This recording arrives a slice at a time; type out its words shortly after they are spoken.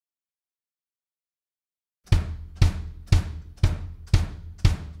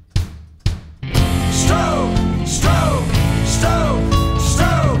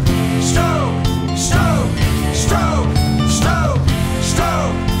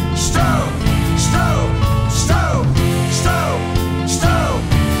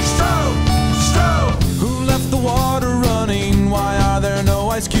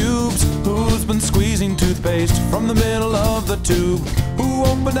toothpaste from the middle of the tube? Who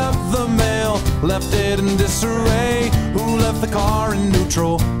opened up the mail, left it in disarray? Who left the car in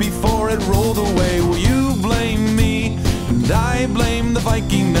neutral before it rolled away? Will you blame me? And I blame the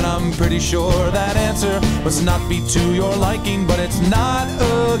Viking, and I'm pretty sure that answer must not be to your liking. But it's not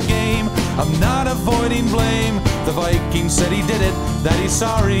a game, I'm not avoiding blame. The Viking said he did it, that he's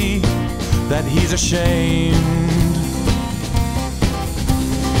sorry, that he's ashamed.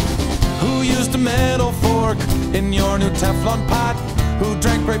 Who used a metal fork in your new Teflon pot? Who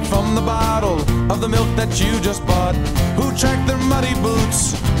drank right from the bottle of the milk that you just bought? Who tracked their muddy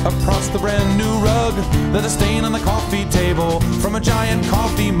boots across the brand new rug? There's a stain on the coffee table from a giant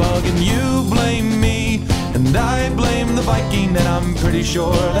coffee mug. And you blame me, and I blame the Viking, and I'm pretty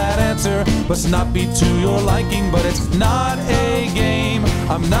sure that answer must not be to your liking. But it's not a game,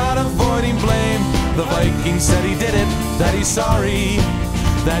 I'm not avoiding blame. The Viking said he did it, that he's sorry,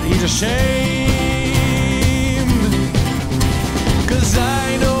 that he's ashamed. 'Cause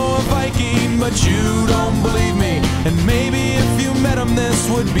I know a Viking, but you don't believe me. And maybe if you met him, this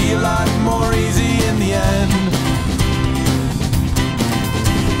would be a lot more easy in the end.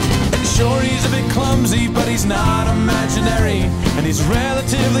 And sure, he's a bit clumsy, but he's not imaginary. And he's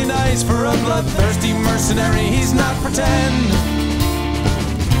relatively nice for a bloodthirsty mercenary. He's not pretend,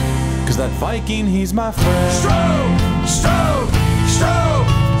 'cause that Viking, he's my friend. Stroke, stroke, stroke,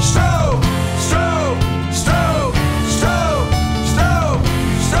 stroke, stroke, stroke, stroke, stroke,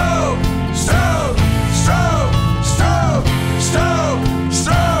 stroke, stroke, stroke, stroke, stroke,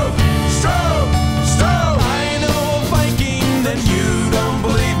 stroke, stroke, stroke. I know a Viking, then you don't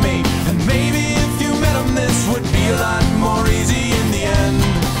believe me. And maybe if you met him, this would be a lot more easy in the end.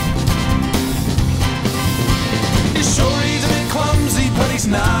 Sure, he's a bit clumsy, but he's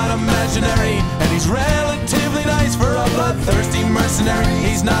not imaginary. And he's relatively nice for a bloodthirsty mercenary.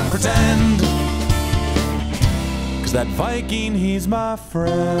 He's not pretend, 'cause that Viking, he's my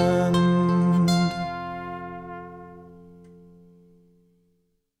friend.